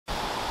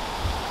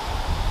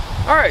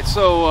Alright,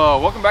 so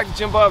welcome back to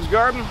Jim Bob's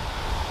Garden.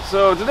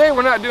 So today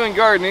we're not doing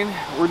gardening,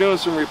 we're doing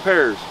some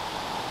repairs.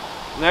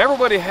 Now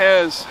everybody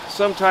has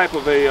some type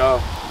of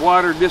a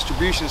water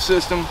distribution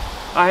system.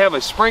 I have a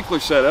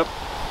sprinkler setup.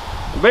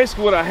 And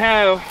basically what I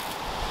have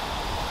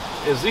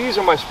is these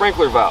are my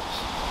sprinkler valves.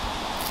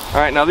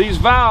 Alright, now these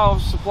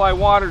valves supply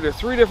water to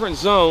 3 different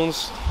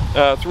zones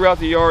throughout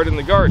the yard and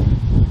the garden.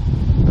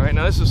 Alright,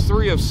 now this is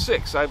 3 of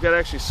 6. I've got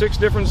actually 6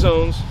 different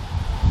zones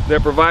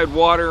that provide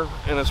water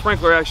and a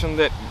sprinkler action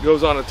that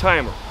goes on a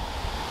timer.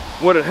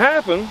 What had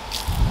happened,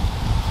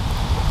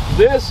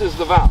 this is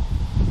the valve.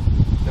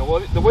 Now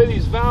the way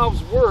these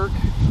valves work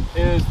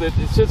is that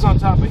it sits on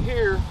top of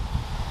here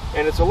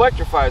and it's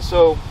electrified.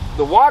 So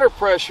the water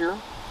pressure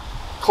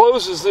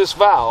closes this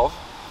valve,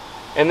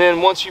 and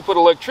then once you put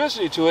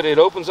electricity to it, it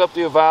opens up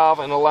the valve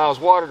and allows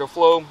water to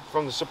flow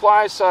from the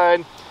supply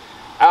side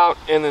out,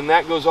 and then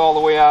that goes all the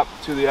way out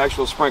to the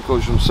actual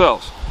sprinklers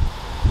themselves.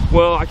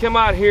 Well, I came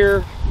out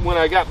here when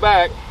I got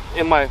back,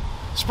 and my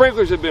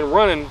sprinklers had been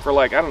running for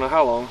like, I don't know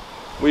how long.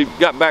 We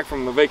got back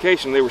from a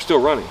vacation, they were still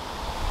running.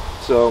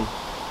 So,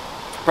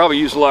 probably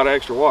used a lot of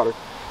extra water.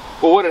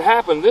 But what had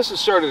happened, this has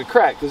started to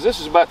crack, because this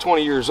is about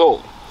 20 years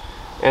old.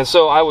 And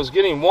so I was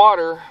getting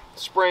water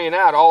spraying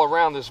out all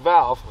around this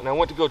valve, and I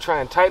went to go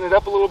try and tighten it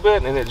up a little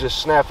bit, and it just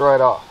snapped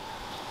right off.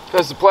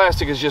 Because the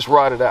plastic is just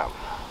rotted out.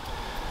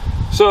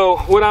 So,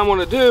 what I'm going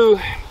to do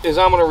is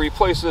I'm going to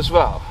replace this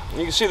valve.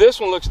 You can see this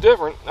one looks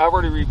different. I've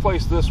already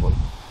replaced this one.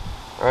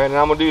 Alright, and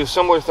I'm going to do a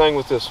similar thing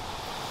with this.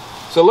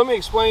 So let me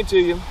explain to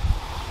you.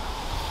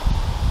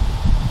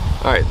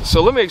 Alright,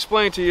 so let me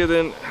explain to you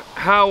then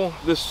how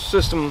this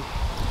system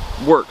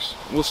works.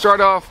 We'll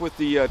start off with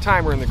the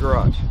timer in the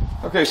garage.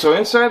 Okay, so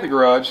inside the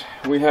garage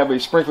we have a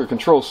sprinkler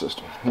control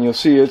system. And you'll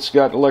see it's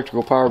got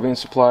electrical power being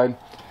supplied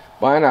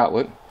by an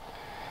outlet.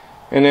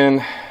 And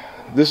then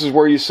this is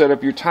where you set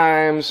up your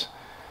times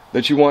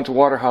that you want to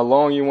water, how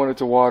long you want it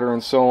to water,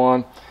 and so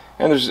on.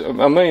 And there's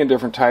a million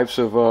different types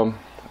of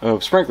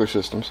sprinkler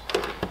systems.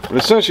 But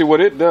essentially what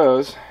it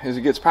does is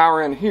it gets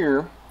power in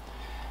here,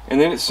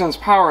 and then it sends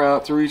power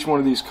out through each one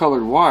of these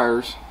colored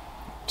wires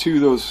to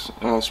those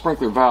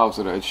sprinkler valves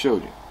that I had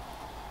showed you.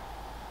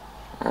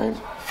 Alright,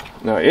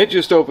 now it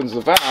just opens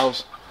the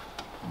valves,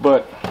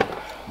 but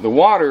the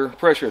water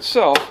pressure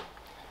itself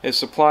is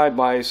supplied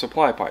by a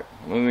supply pipe.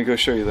 Let me go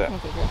show you that.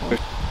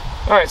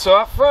 Alright, so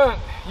up front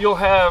you'll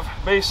have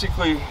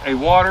basically a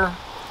water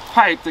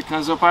pipe that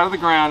comes up out of the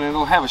ground, and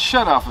it'll have a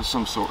shutoff of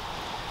some sort.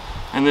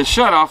 And this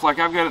shutoff, like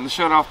I've got it in the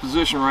shutoff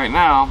position right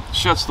now,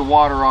 shuts the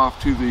water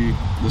off to the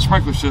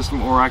sprinkler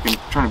system, or I can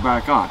turn it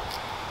back on.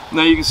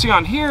 Now you can see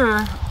on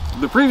here,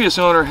 the previous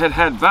owner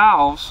had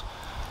valves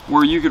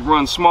where you could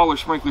run smaller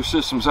sprinkler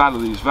systems out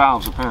of these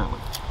valves apparently.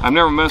 I've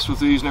never messed with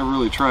these, never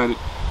really tried it.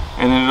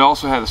 And then it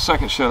also had a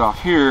second shutoff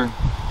here,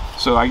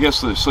 so I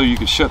guess so you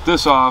could shut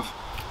this off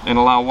and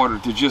allow water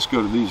to just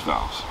go to these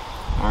valves.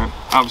 Alright,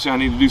 obviously I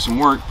need to do some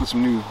work, put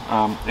some new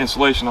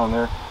insulation on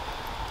there,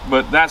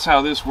 but that's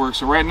how this works.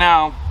 So right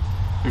now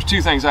there's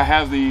 2 things. I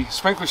have the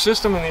sprinkler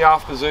system in the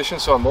off position,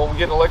 so I won't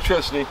get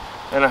electricity,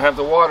 and I have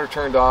the water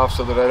turned off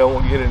so that I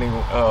don't get any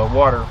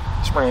water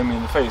spraying me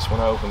in the face when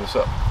I open this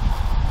up.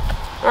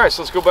 Alright,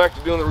 so let's go back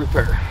to doing the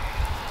repair.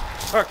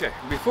 Okay,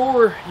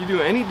 before you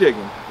do any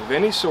digging of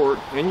any sort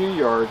in your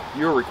yard,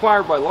 you're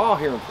required by law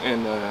here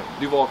in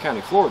Duval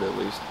County, Florida at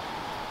least,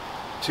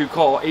 to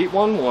call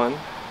 811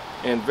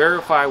 and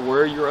verify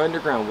where your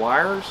underground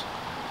wires,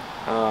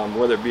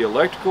 whether it be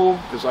electrical,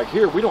 because like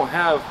here we don't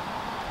have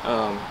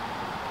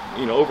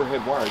you know,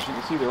 overhead wires. You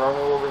can see there are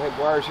no overhead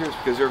wires here. It's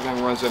because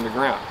everything runs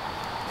underground.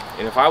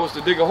 And if I was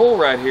to dig a hole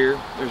right here,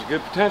 there's a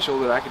good potential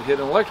that I could hit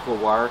an electrical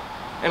wire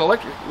and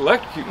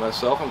electrocute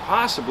myself and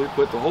possibly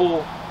put the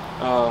whole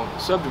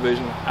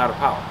subdivision out of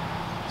power.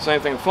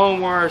 Same thing, phone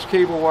wires,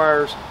 cable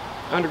wires,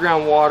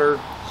 underground water.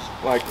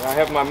 Like I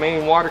have my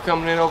main water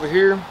coming in over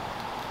here,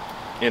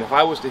 and if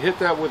I was to hit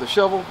that with a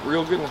shovel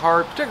real good and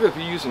hard, particularly if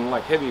you're using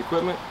like heavy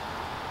equipment,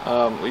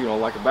 you know,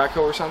 like a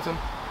backhoe or something,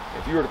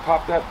 if you were to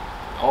pop that,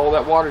 all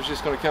that water is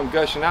just going to come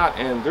gushing out,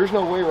 and there's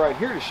no way right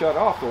here to shut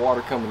off the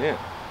water coming in.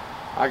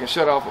 I can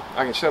shut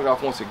it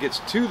off once it gets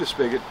to the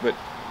spigot, but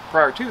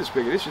prior to the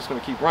spigot it's just going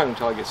to keep running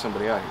until I get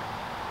somebody out here.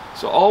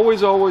 So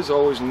always, always,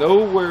 always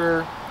know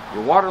where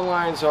your water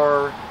lines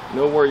are,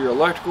 know where your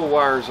electrical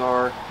wires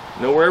are,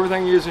 know where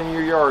everything is in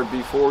your yard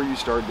before you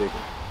start digging.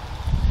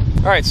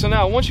 Alright, so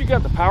now once you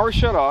got the power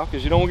shut off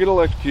because you don't want to get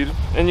electrocuted,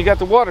 and you got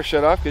the water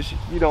shut off because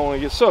you don't want to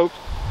get soaked,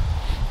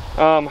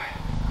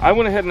 I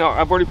went ahead and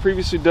I've already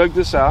previously dug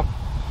this out.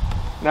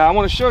 Now I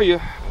want to show you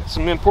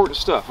some important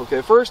stuff.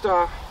 Okay, first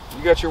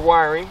you got your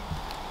wiring,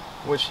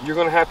 which you're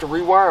going to have to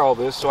rewire all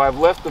this, so I've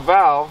left the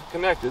valve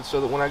connected so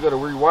that when I go to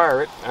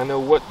rewire it, I know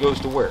what goes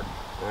to where.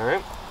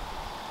 Alright,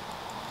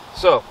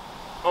 so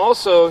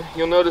also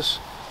you'll notice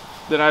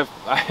that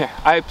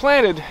I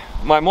planted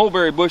my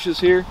mulberry bushes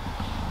here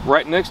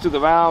right next to the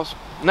valves.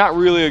 Not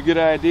really a good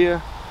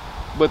idea,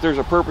 but there's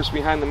a purpose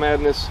behind the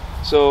madness.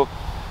 So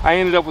I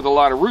ended up with a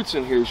lot of roots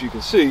in here, as you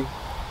can see,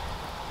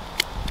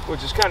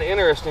 which is kind of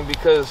interesting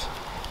because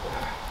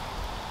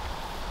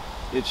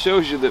it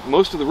shows you that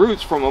most of the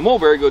roots from a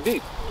mulberry go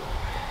deep,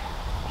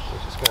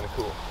 which is kind of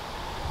cool.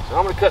 So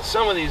I'm going to cut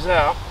some of these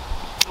out,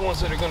 the ones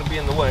that are going to be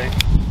in the way,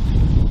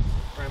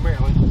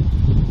 primarily.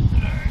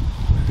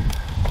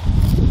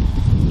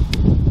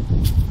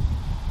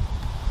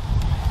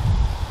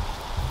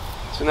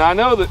 So now I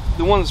know that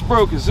the one that's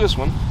broke is this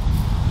one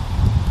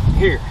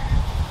here.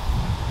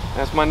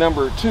 That's my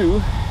number 2.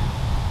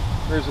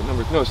 Where is it?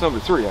 No, it's number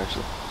 3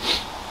 actually.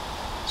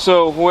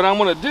 So what I'm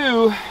going to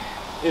do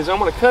is I'm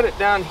going to cut it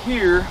down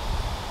here,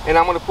 and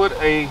I'm going to put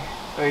a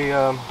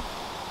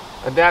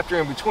adapter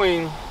in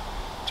between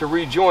to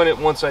rejoin it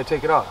once I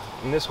take it off.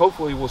 And this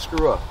hopefully will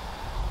screw up.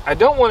 I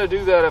don't want to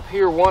do that up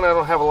here. 1, I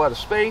don't have a lot of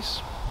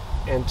space,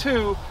 and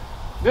 2,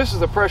 this is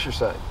the pressure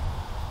side.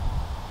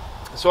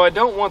 So I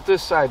don't want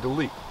this side to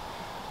leak.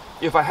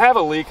 If I have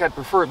a leak, I'd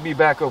prefer it be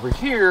back over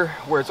here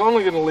where it's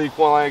only going to leak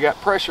while I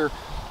got pressure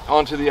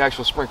onto the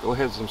actual sprinkler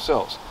heads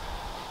themselves.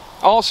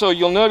 Also,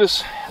 you'll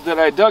notice that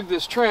I dug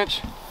this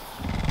trench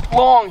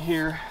long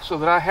here so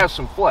that I have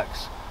some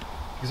flex,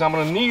 because I'm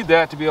going to need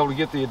that to be able to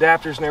get the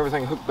adapters and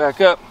everything hooked back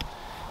up.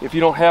 If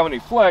you don't have any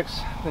flex,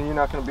 then you're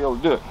not going to be able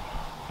to do it.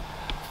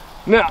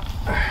 Now,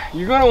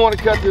 you're going to want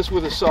to cut this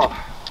with a saw.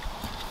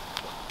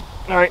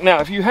 Alright,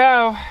 now if you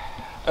have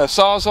a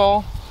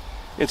Sawzall,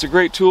 it's a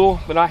great tool,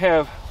 but I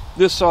have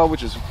this saw,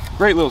 which is a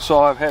great little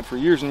saw I've had for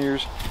years and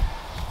years,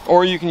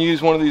 or you can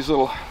use one of these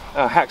little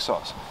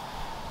hacksaws.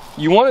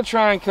 You want to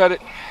try and cut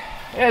it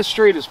as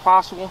straight as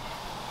possible,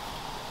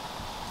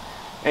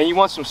 and you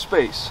want some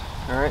space.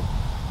 Alright,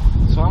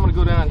 so I'm going to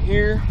go down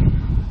here,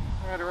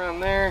 right around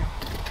there,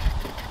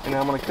 and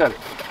I'm going to cut it.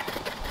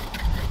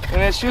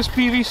 And it's just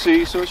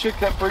PVC, so it should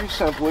cut pretty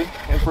simply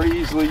and pretty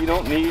easily. You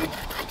don't need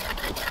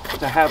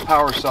to have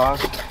power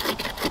saws.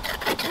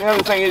 And the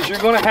other thing is, you're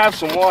going to have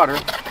some water,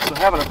 so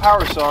having a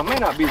power saw may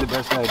not be the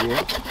best idea.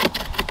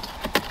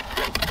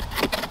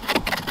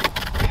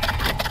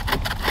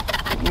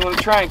 You want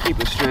to try and keep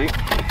it straight.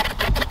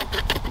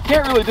 You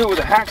can't really do it with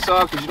a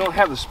hacksaw because you don't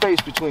have the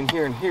space between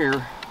here and here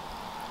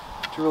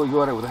to really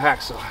go at it with a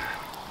hacksaw.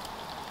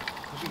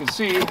 As you can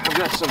see, I've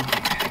got some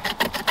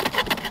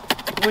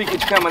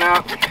leakage coming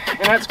out,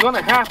 and that's going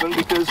to happen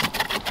because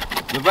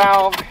the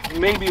valve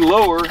may be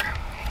lower.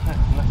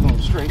 I'm not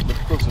going straight, but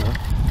close enough.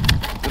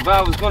 The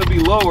valve is going to be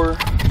lower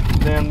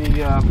than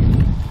the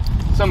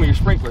some of your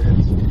sprinkler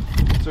heads,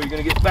 so you're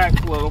going to get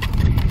backflow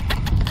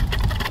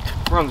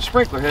from the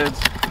sprinkler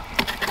heads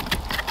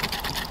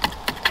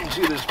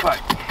into this pipe.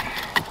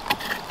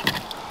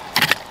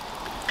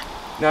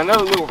 Now,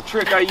 another little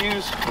trick I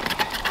use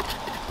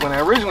when I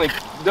originally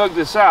dug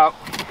this out,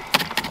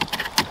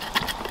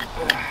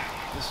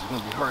 this is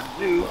going to be hard to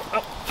do.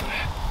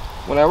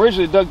 When I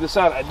originally dug this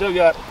out, I dug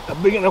out a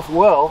big enough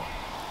well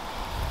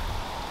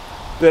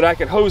that I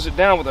could hose it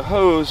down with a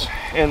hose,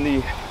 and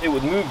it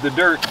would move the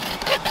dirt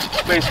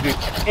basically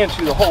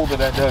into the hole that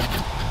I dug.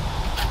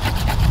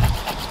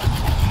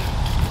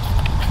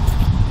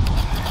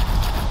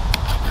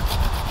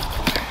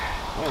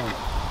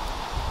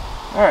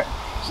 Alright,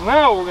 so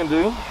now what we're going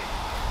to do,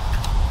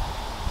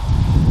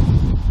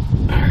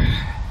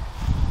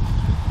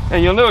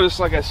 and you'll notice,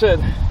 like I said,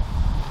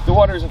 the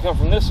water doesn't come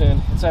from this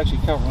end, it's actually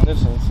come from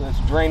this end, so it's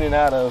draining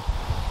out of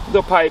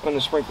the pipe and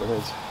the sprinkler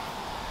heads.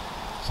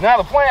 So now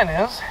the plan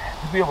is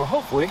to be able to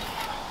hopefully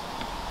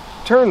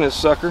turn this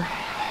sucker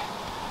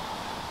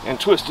and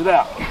twist it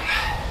out.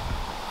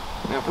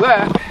 Now for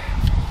that,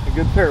 a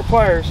good pair of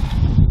pliers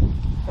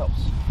helps.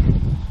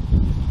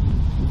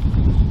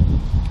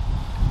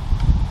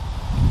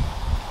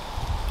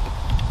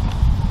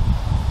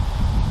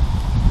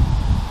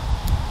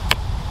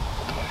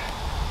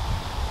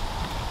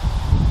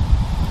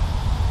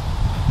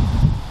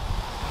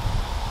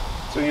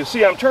 So you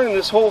see I'm turning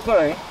this whole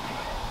thing,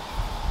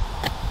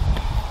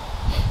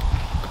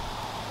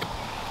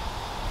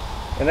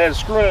 and that is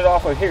screwing it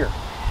off of here.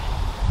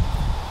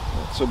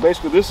 So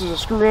basically this is a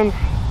screw-in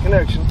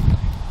connection.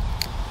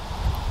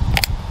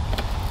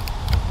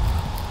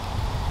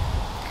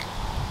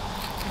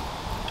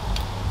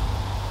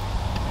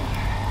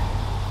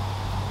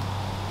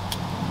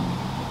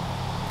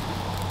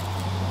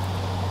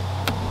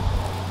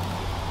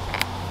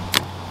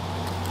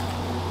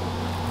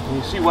 And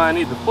you see why I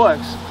need the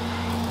flex, so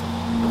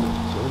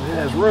it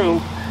has room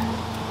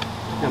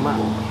to come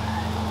out.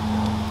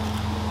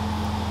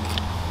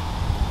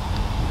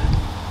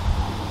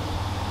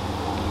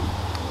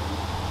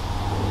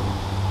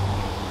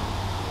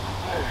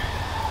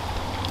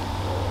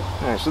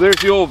 Alright, so there's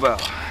the old valve.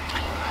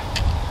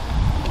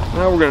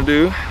 Now what we're going to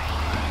do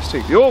is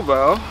take the old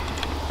valve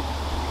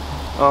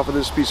off of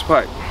this piece of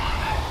pipe.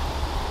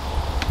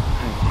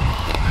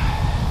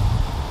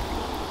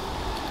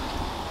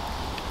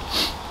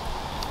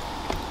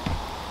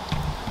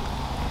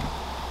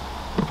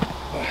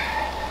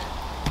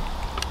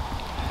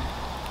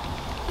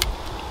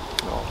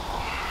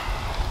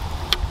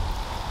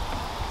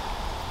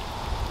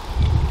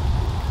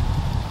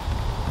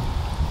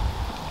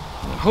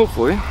 And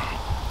hopefully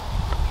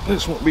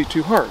this won't be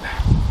too hard.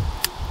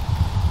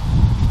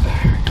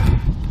 There we go.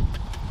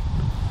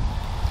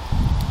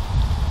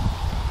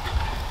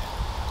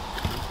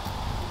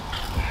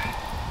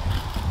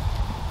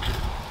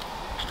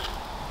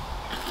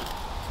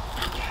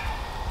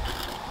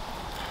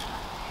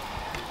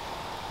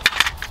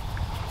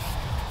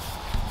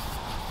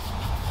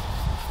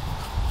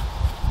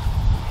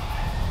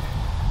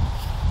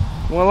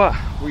 voila,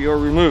 we are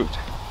removed.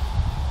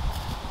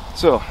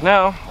 So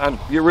now I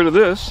get rid of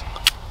this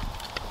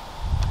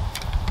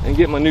and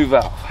get my new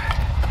valve.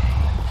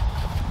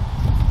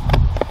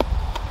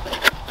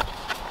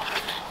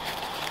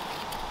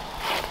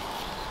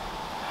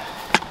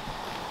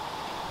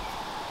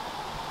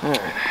 Alright.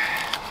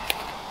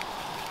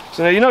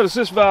 So now you notice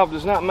this valve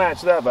does not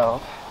match that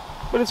valve,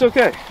 but it's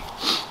okay.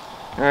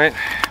 Alright,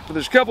 but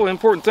there's a couple of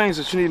important things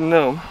that you need to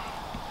know.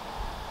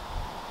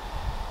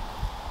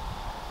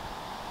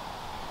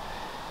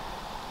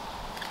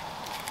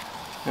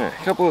 Alright,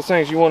 a couple of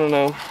things you want to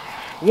know.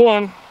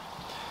 One,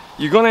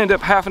 you're going to end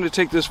up having to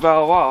take this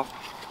valve off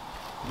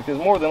because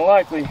more than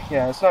likely,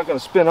 yeah, it's not going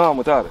to spin on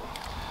without it.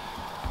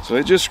 So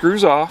it just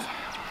screws off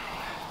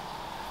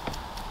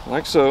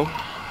like so.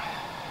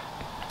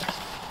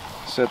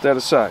 Set that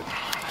aside.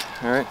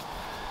 Alright.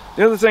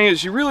 The other thing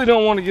is you really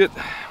don't want to get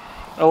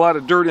a lot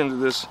of dirt into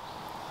this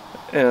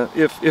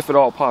if at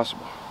all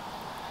possible.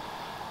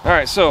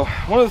 Alright, so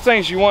one of the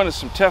things you want is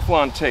some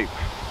Teflon tape.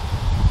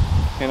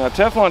 And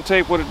Teflon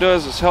tape, what it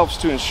does is helps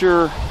to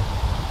ensure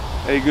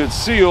a good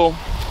seal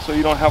so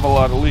you don't have a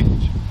lot of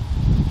leakage.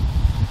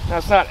 Now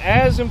it's not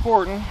as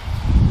important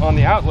on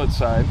the outlet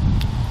side.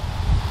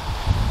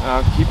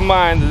 Keep in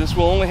mind that this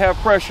will only have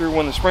pressure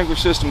when the sprinkler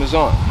system is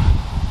on.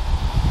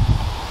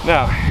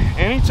 Now,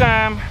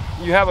 anytime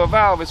you have a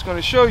valve, it's going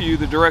to show you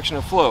the direction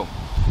of flow.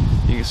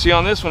 You can see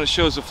on this one it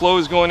shows the flow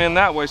is going in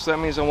that way, so that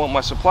means I want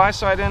my supply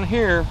side in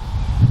here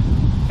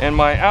and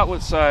my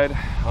outlet side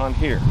on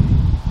here.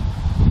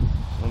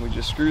 So let me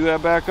just screw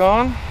that back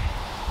on.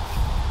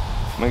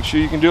 Make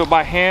sure you can do it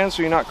by hand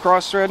so you're not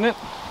cross-threading it.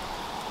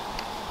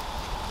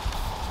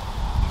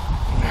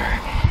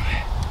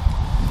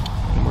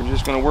 And we're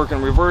just going to work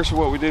in reverse of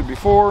what we did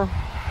before.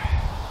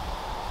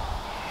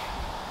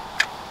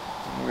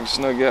 We're going to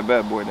snug that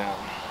bad boy down.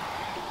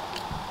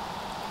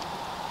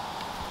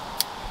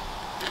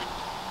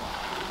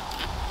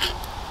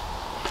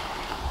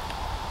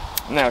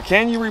 Now,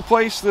 can you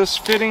replace this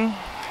fitting?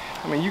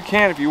 I mean, you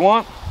can if you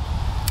want.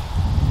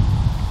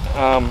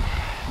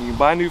 You can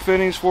buy new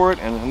fittings for it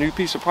and a new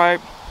piece of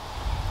pipe.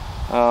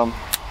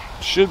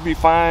 Should be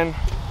fine.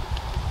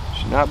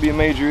 Should not be a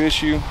major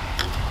issue.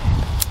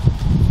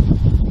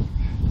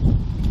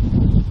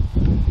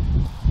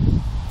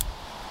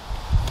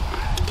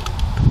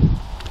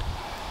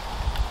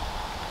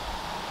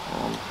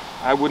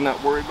 I would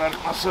not worry about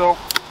it myself.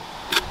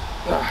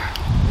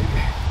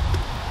 Maybe.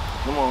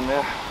 Come on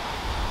now.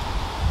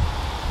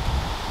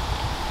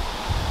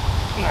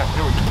 Alright,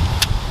 there we go.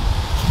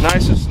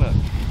 Nice and snug.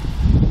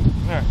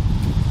 Alright.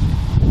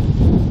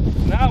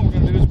 Now what we're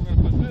going to do is we're going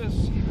to put this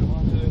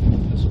onto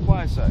the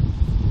supply side.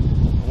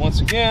 And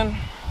once again,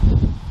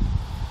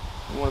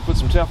 we want to put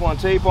some Teflon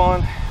tape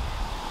on.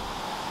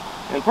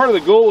 And part of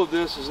the goal of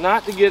this is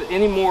not to get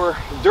any more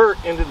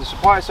dirt into the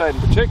supply side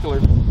in particular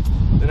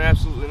than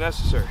absolutely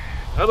necessary.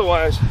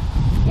 Otherwise,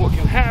 what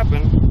can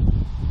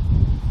happen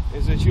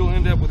is that you'll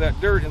end up with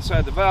that dirt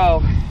inside the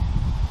valve,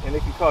 and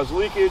it can cause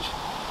leakage.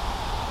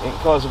 It can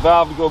cause the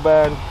valve to go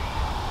bad.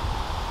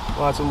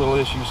 Lots of little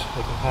issues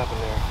that can happen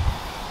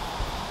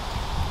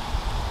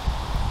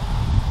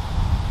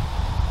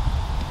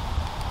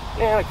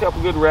there. And a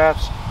couple good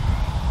wraps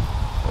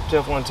of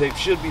Teflon tape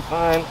should be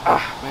fine.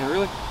 Ah, man,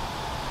 really?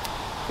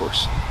 Of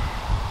course.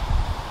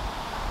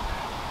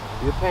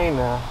 It'll be a pain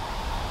now.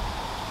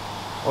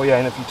 Oh yeah,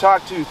 and if you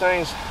talk to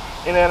things,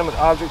 inanimate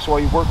objects while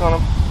you work on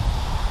them,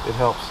 it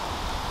helps.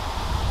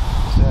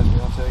 Just ask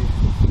me, I'll tell you.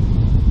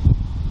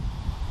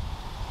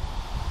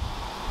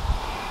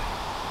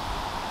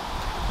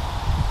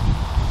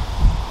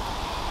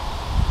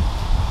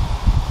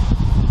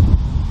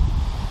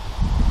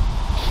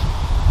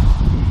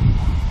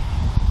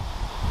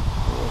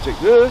 I'm going to take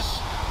this,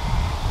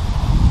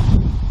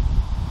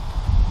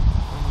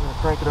 I'm going to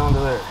crank it onto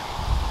there.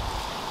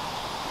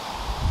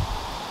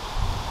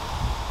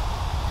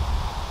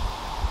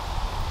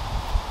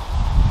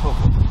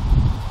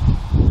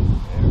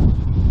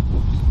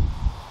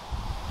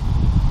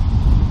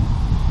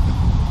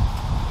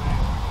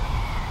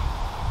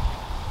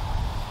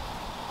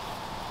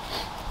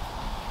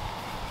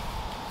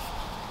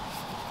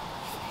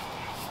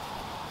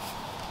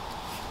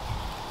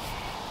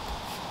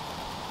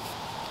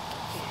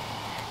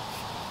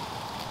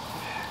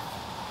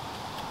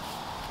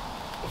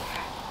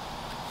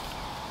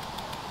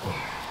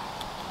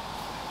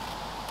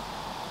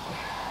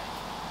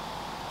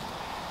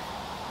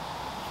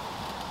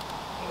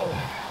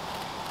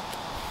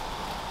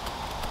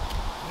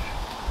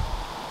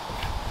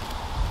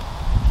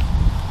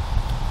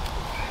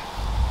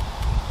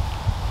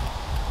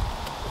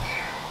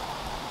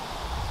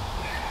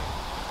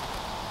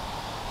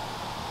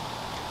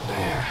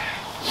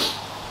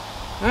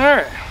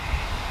 Alright.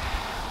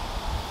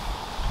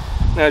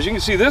 Now as you can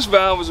see, this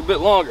valve is a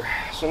bit longer,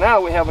 so now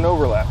we have an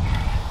overlap.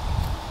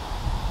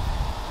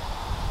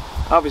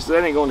 Obviously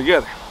that ain't going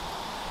together.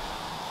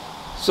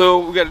 So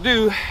what we got to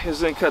do is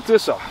then cut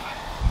this off.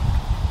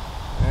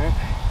 Alright.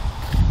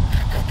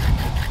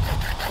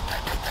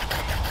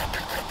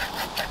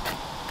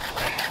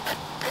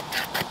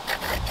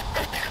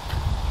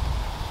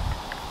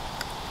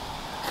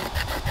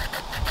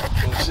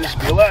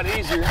 lot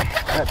easier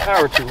at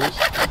power tools.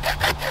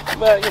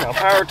 But, you know,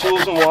 power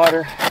tools and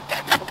water,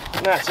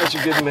 not such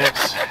a good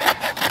mix.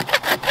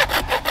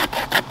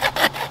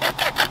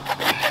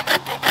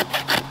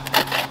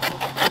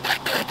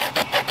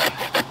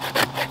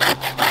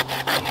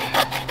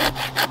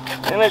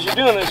 And as you're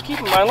doing this, keep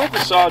in mind, let the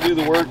saw do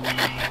the work.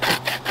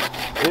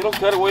 It'll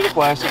cut away the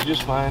plastic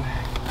just fine.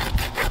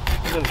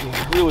 If you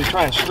really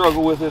try and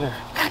struggle with it, or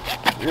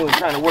really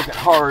trying to work it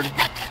hard,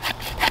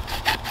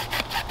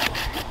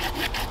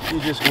 you're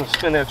just going to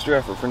spend extra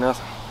effort for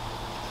nothing.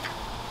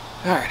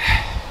 Alright.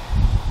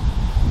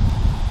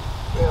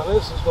 Now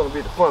this is going to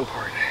be the fun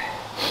part.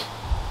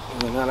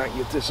 And now I can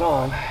get this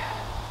on.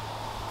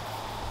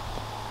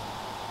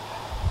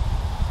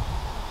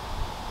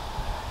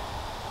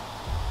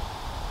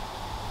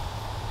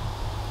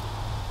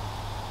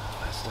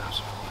 That stops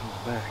it from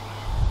coming back.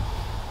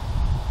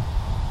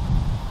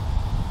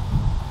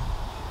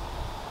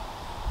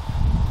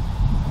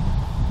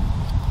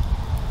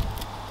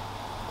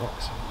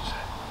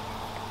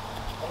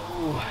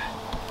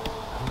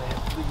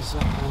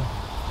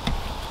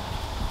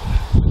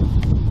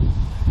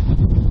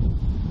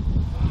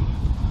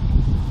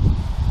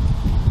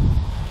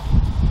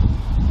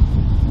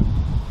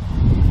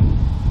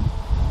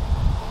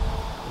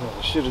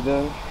 Should have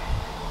done. I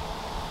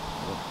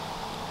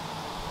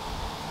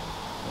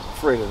was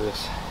afraid of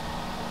this.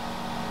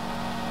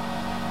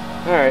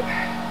 Alright.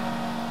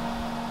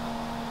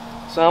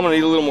 So I'm going to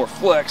need a little more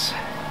flex to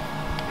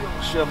be able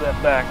to shove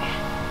that back.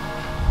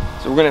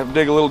 So we're going to have to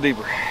dig a little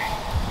deeper.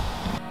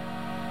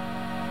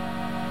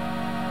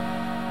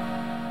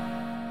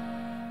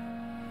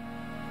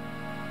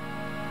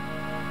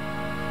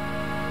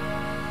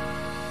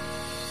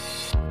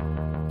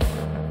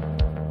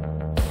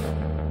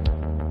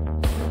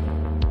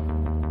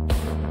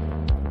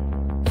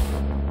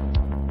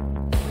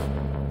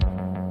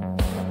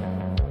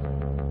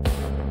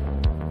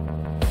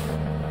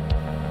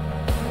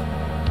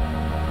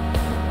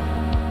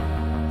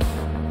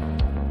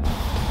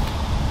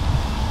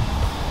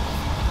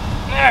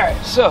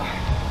 Alright, so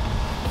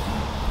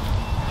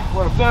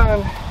what I've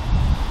done,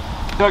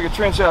 dug a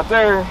trench out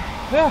there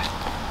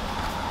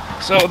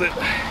so that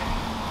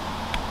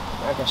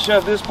I can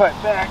shove this pipe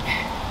back.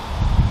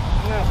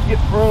 Now to get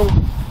the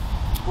broom,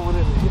 pull it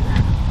into here.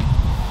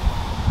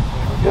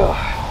 There we go.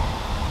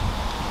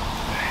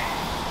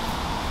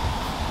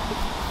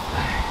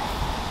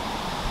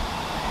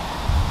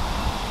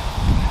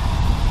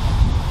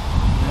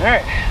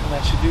 Alright,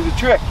 that should do the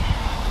trick.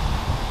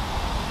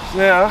 So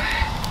now,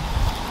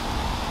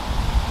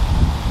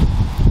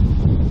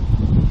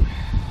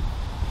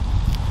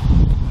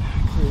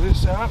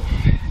 this out.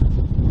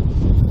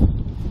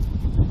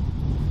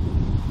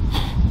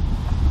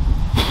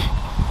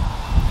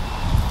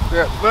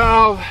 Grab the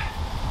valve.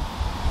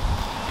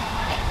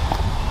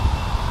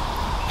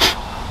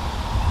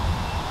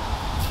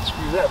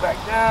 Screw that back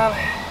down.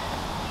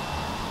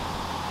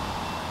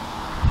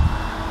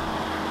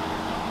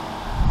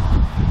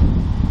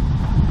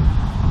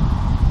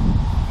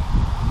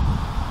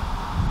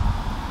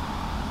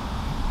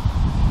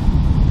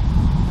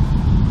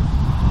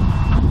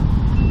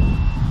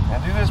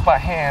 By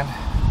hand.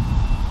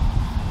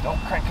 Don't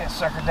crank that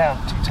sucker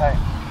down too tight.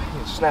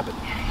 You snap it.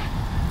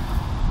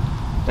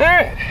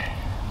 Alright.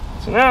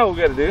 So now what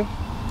we got to do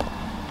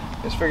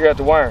is figure out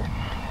the wiring.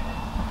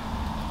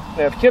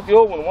 Now if you kept the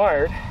old one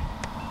wired,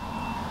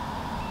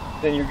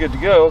 then you're good to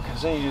go,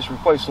 because then you just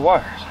replace the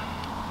wires.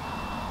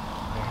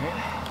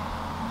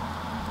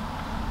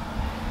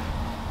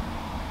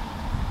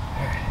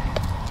 Alright.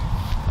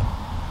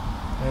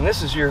 And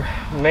this is your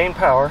main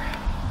power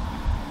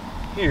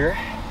here.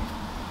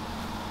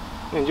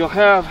 And you'll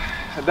have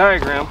a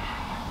diagram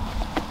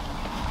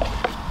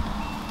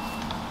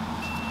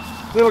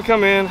that'll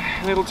come in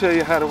and it'll tell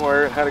you how to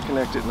wire it, how to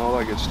connect it, and all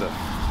that good stuff.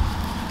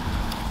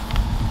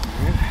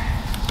 Right.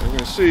 So we're going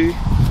to see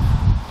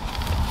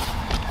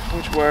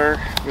which wire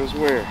goes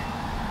where.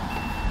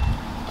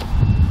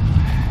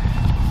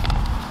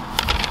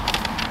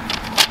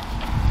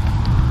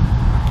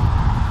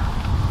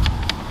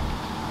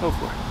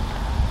 Hopefully.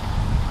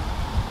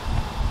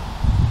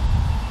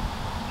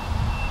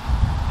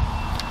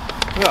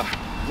 Well,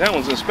 that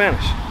one's in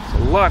Spanish. It's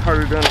a lot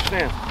harder to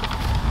understand.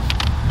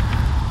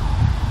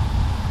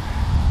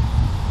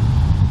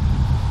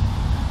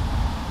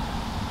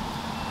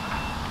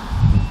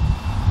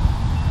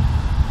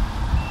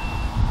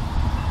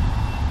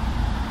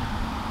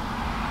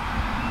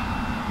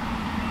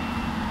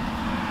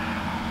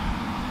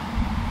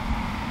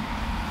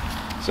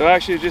 So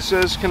actually it just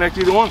says connect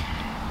either one.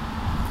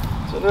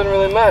 So it doesn't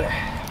really matter.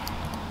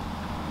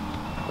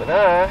 But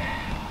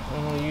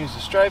I'm going to use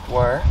the striped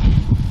wire.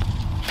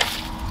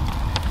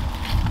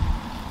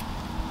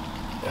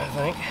 I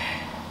think.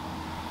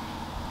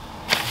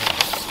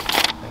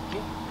 Thank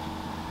you.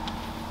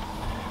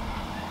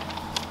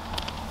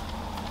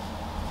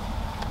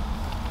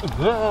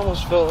 That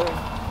almost fell in.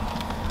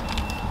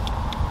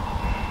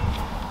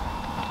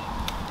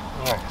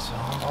 Alright, so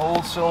an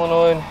old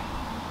solenoid.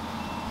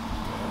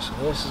 So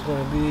this is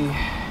going to be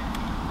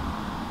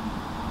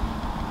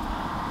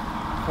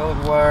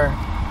colored wire.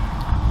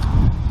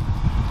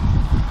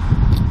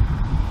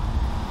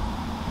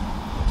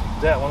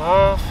 Take that one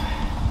off.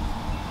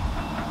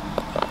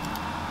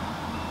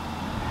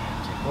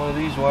 Take one of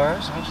these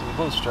wires. Actually, they're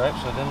both striped,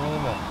 so it doesn't really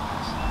matter.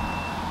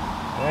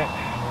 Alright,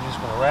 we're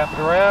just going to wrap it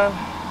around.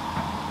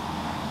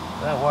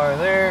 That wire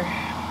there.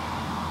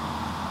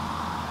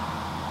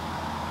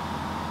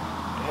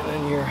 And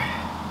then your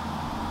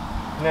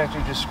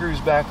connector just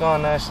screws back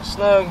on nice and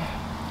snug.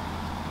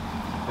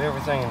 Put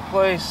everything in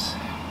place.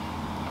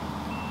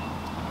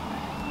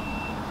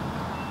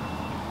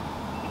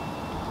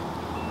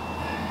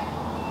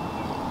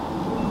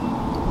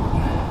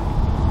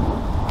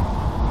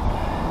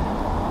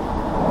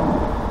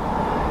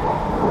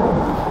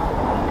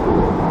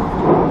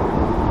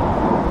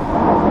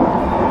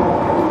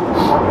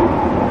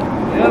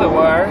 The other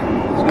wire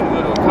is going to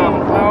go to a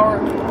common power.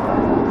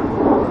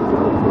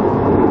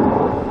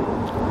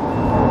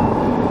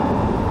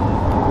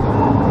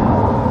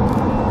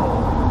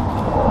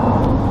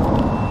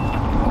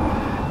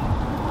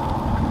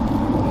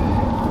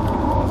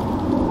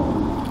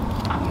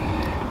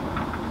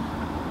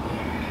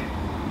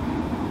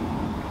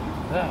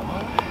 That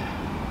one,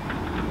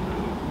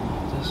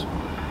 this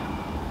one,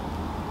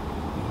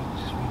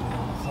 just redo the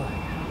whole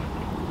thing.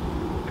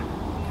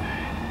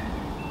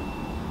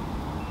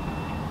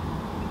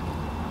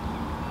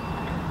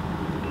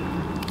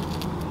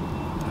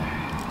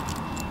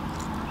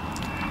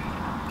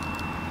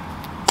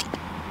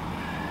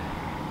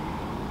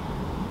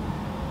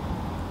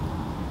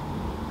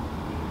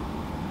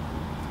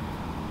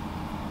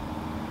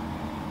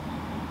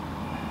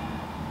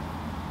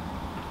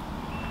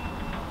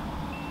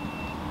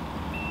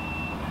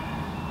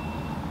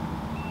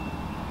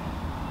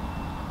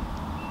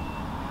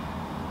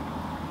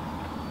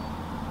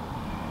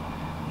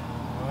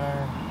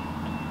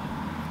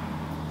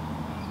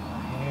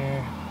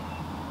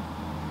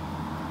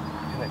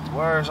 Connect the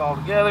wires all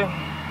together,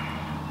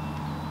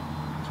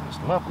 twist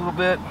them up a little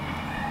bit,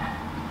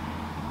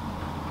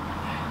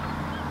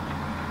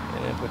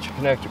 and then put your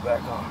connector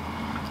back on.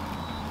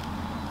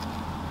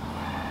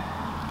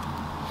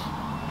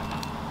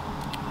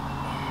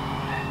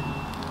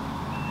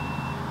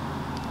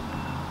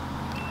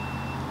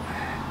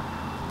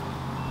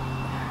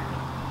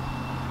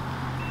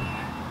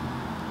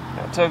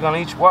 Now tug on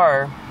each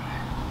wire,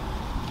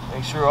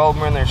 make sure all of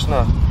them are in there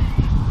snug.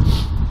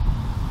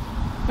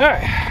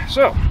 Alright,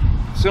 so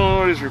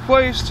solenoid is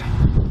replaced.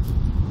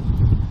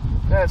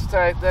 That's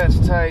tight, that's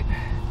tight.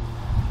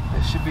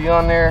 It should be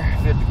on there,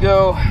 good to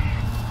go.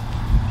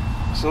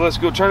 So let's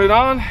go turn it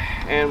on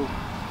and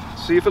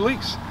see if it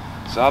leaks.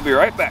 So I'll be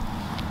right back.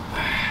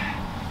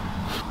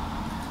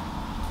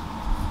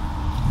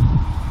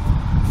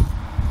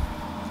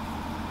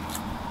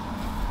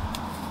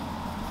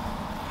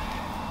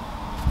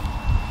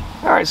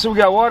 Alright, so we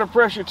got water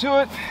pressure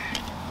to it.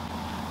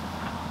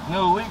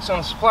 No leaks on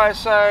the supply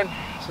side.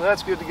 So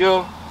that's good to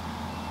go.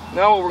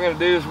 Now what we're going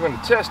to do is we're going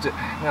to test it.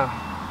 Now,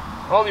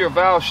 all your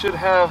valves should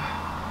have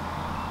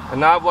a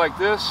knob like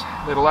this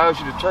that allows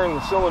you to turn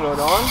the solenoid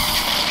on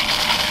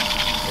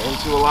and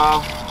to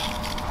allow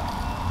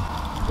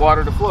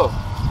water to flow.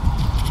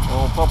 I'm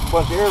going to pump a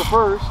bunch of air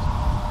first.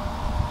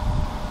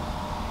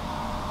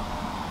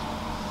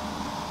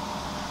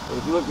 But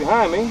if you look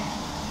behind me,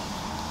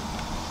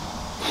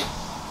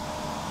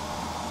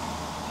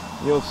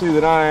 you'll see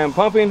that I am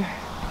pumping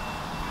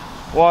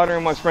water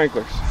in my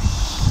sprinklers.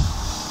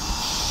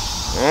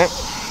 Alright,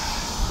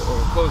 so we're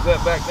going to close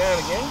that back down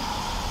again.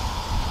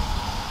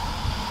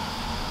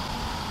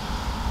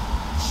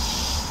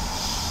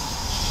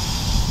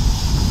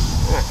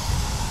 Alright,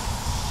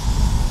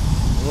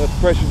 and let the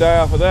pressure die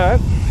off of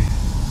that.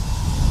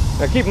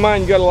 Now keep in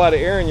mind you got a lot of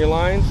air in your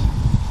lines,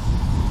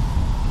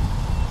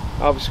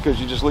 obviously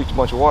because you just leaked a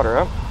bunch of water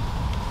out.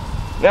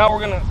 Now we're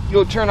going to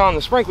go turn on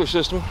the sprinkler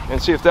system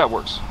and see if that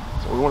works.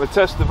 So we want to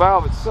test the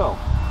valve itself.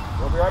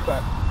 I'll be right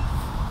back.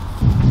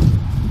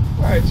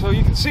 Alright, so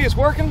you can see it's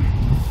working.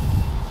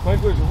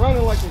 Sprinklers are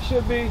running like they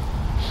should be.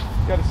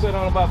 Got to set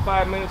on about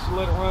 5 minutes to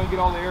let it run, get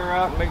all the air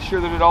out, and make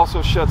sure that it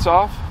also shuts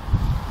off.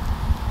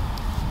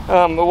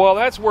 But while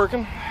that's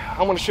working,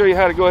 I'm going to show you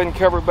how to go ahead and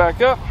cover it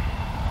back up,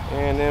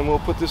 and then we'll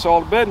put this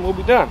all to bed and we'll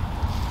be done.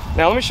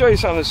 Now let me show you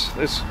something.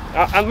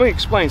 Let me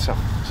explain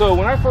something. So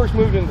when I first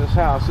moved into this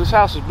house was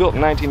built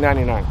in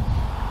 1999.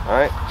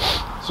 Alright,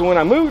 so when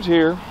I moved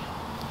here,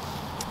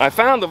 I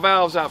found the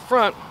valves out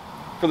front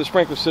for the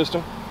sprinkler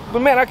system, but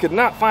man, I could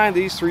not find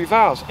these 3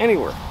 valves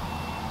anywhere.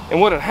 And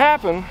what had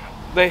happened,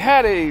 they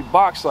had a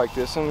box like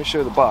this. Let me show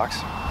you the box.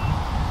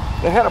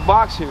 They had a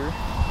box here,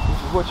 which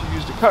is what you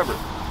use to cover it,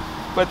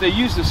 but they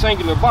used a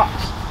singular box.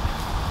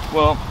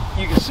 Well,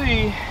 you can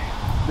see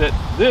that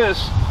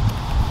this,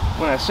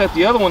 when I set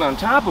the other one on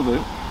top of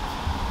it,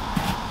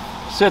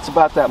 sits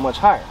about that much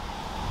higher.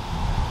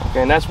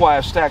 Okay, and that's why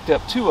I've stacked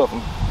up 2 of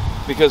them,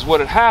 because what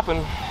had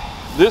happened,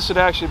 this had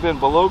actually been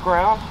below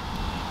ground,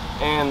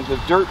 and the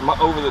dirt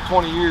over the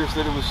 20 years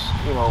that it was,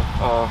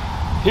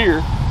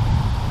 here,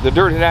 the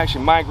dirt had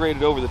actually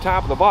migrated over the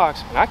top of the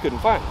box, and I couldn't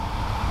find it.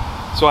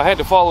 So I had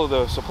to follow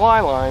the supply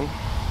line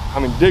I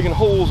mean, digging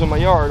holes in my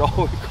yard all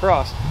the way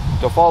across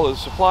to follow the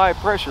supply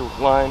pressure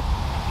line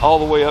all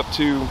the way up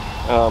to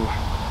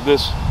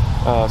this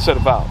set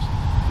of valves.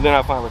 And then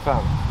I finally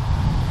found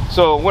it.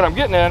 So what I'm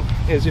getting at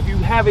is, if you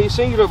have a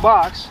singular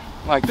box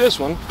like this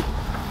one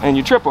and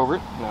you trip over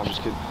it, no, I'm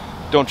just kidding,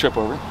 don't trip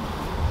over it.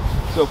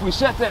 So if we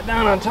set that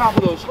down on top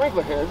of those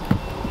sprinkler heads,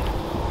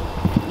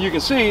 you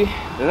can see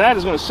that that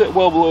is going to sit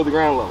well below the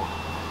ground level.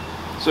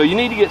 So you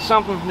need to get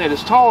something that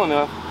is tall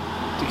enough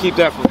to keep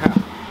that from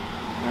happening.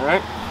 All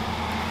right.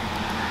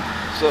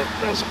 So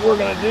that's what we're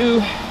going to do.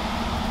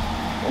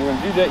 We're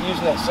going to do that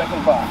using that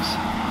second box.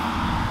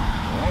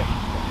 All right.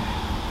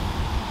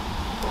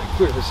 I'll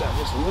clear this out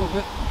just a little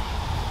bit.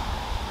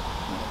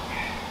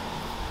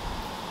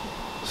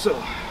 So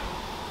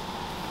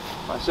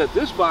if I set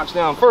this box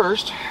down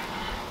first,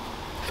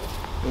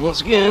 and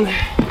once again,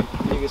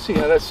 you can see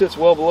how that sits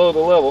well below the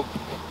level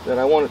that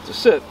I want it to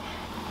sit.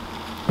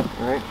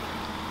 All right.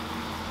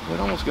 It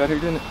almost got here,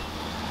 didn't it?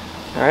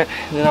 All right.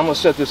 And then I'm going to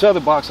set this other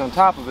box on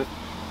top of it,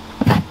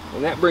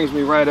 and that brings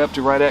me right up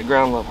to right at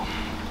ground level.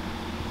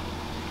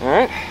 All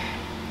right.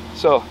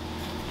 So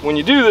when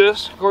you do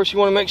this, of course, you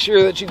want to make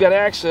sure that you've got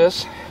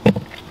access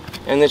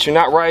and that you're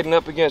not riding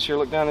up against, here,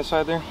 look down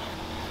inside there,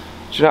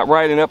 that you're not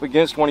riding up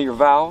against one of your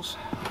valves.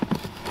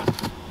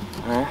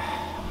 All right.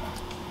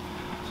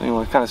 So you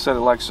want to kind of set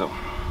it like so.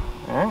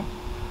 All right.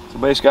 So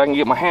basically I can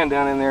get my hand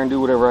down in there and do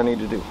whatever I need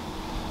to do.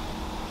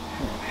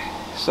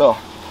 So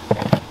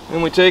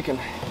then we take and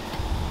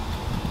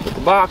put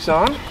the box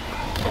on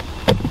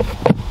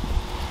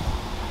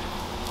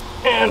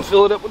and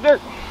fill it up with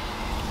dirt.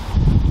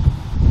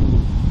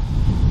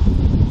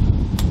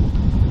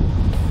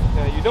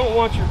 Now you don't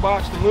want your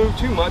box to move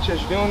too much as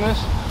you're doing this.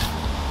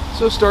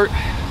 So start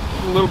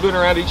a little bit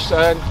around each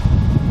side.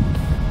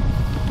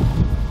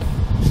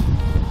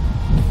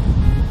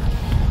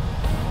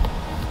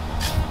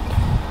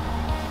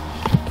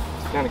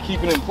 Kind of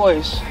keep it in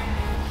place.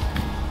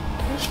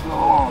 Just go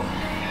along.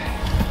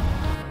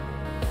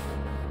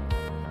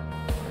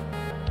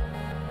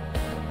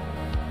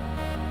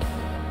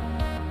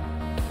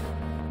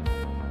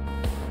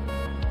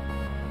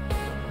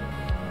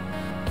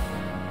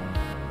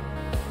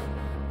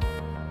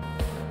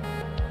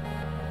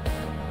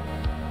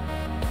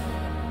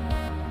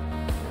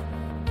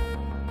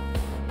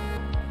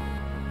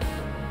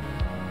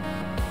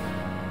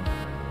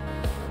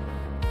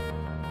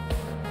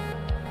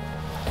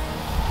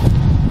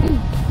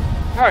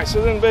 All right,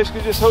 so then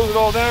basically just hose it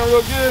all down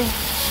real good.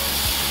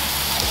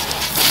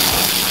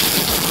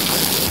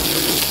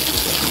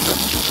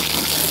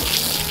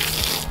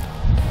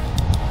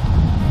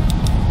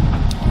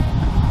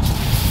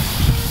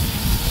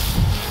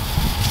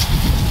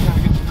 Kind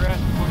of get the grass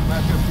and put it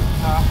back up to the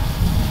top.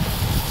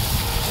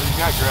 So you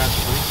got grass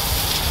at least.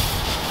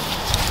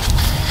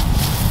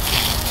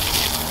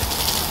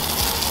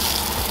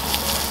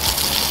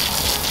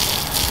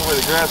 The way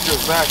the grass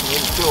goes back and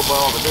gets filled by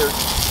all the dirt.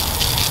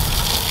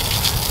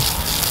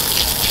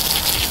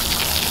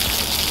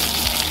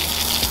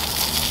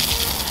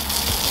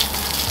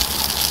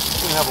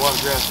 Have a lot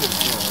of grass here to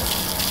kill, right?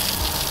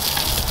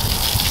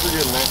 We're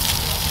good, man.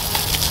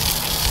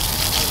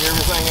 Like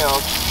everything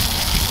else,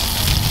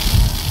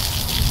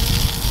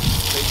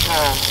 take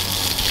time.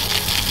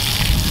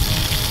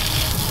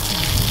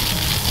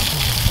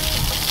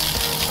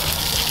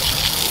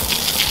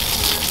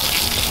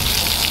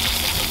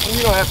 And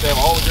you don't have to have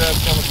all the grass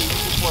coming through.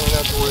 You just want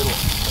enough to where it'll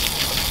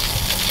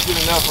get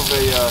enough of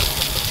a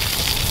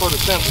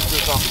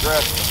photosynthesis off the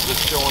grass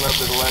that's showing up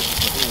that'll actually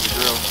continue to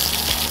grow.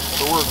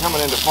 So we're coming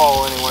into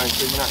fall anyway,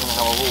 so you're not going to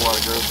have a whole lot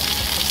of growth.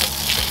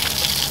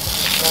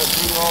 Try to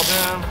feed it all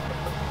down.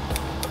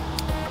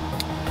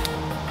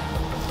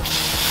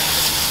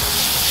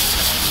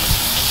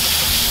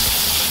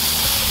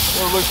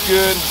 It looks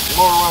good. The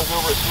motor runs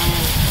over it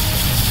smooth.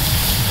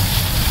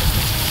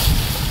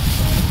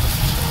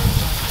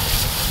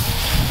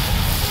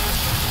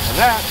 And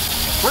that,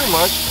 pretty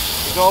much,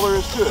 is all there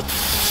is to it.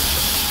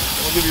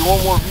 I'll give you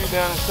one more view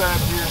down inside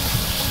here.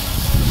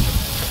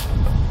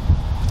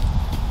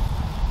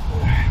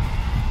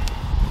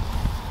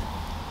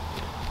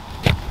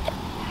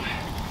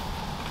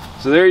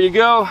 So there you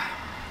go,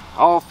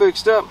 all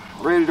fixed up,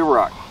 ready to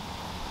rock.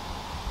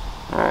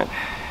 All right,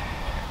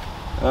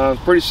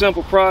 pretty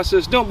simple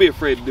process. Don't be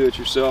afraid to do it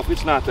yourself.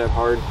 It's not that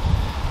hard.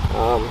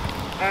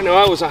 I know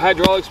I was a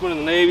hydraulicsman in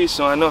the Navy,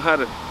 so I know how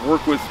to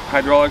work with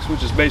hydraulics,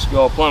 which is basically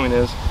all plumbing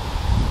is.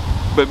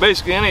 But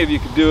basically any of you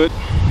could do it.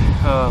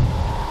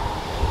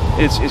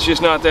 It's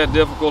just not that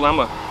difficult. I'm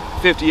a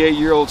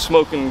 58-year-old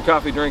smoking,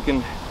 coffee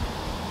drinking,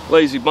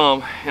 lazy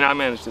bum, and I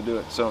managed to do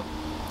it. So.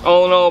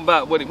 All in all,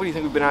 about, what do you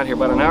think we've been out here?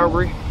 About an hour,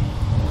 Bree?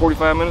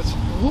 45 minutes?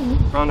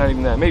 Probably not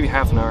even that, maybe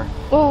half an hour.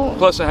 Well,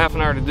 plus a half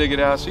an hour to dig it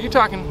out. So you're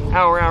talking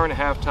hour and a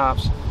half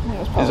tops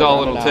is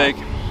all it'll take.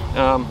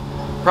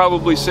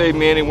 Probably saved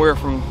me anywhere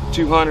from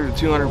 $200 to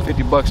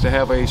 250 bucks to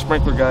have a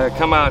sprinkler guy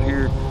come out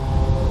here,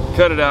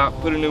 cut it out,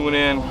 put a new one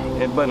in,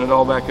 and button it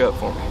all back up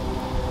for me.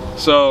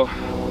 So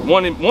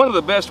one of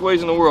the best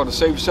ways in the world to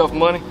save yourself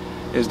money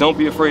is don't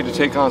be afraid to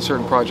take on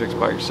certain projects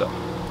by yourself.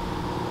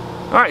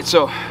 Alright,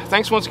 so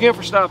thanks once again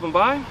for stopping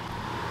by.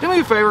 Do me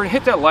a favor and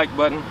hit that like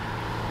button.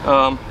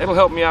 It'll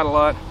help me out a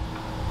lot.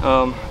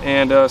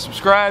 And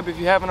subscribe if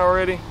you haven't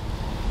already.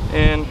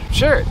 And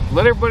share it.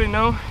 Let everybody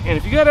know. And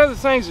if you got other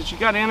things that you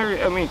got to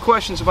enter,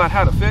 questions about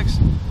how to fix.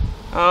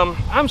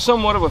 I'm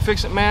somewhat of a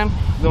fix-it man,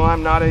 though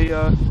I'm not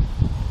a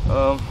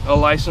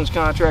licensed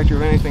contractor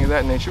or anything of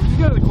that nature. If you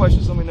got other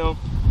questions, let me know.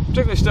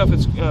 Particularly stuff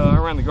that's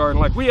around the garden.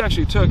 Like we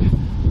actually took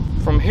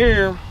from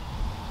here,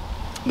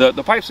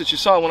 the pipes that you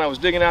saw when I was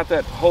digging out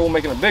that hole,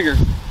 making it bigger,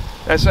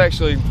 that's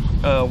actually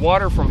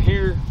water from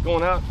here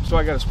going out. So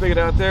I got a spigot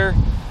out there.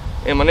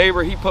 And my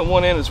neighbor, he put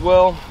one in as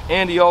well.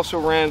 And he also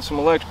ran some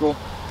electrical.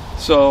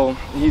 So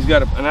he's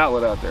got an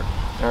outlet out there.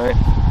 All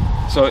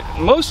right. So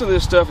most of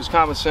this stuff is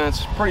common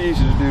sense, pretty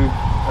easy to do.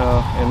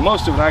 And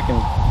most of it I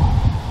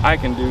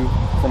can do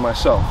for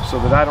myself so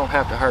that I don't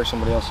have to hire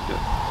somebody else to do it.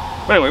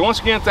 But anyway,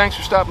 once again, thanks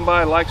for stopping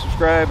by. Like,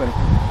 subscribe, and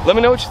let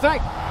me know what you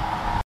think.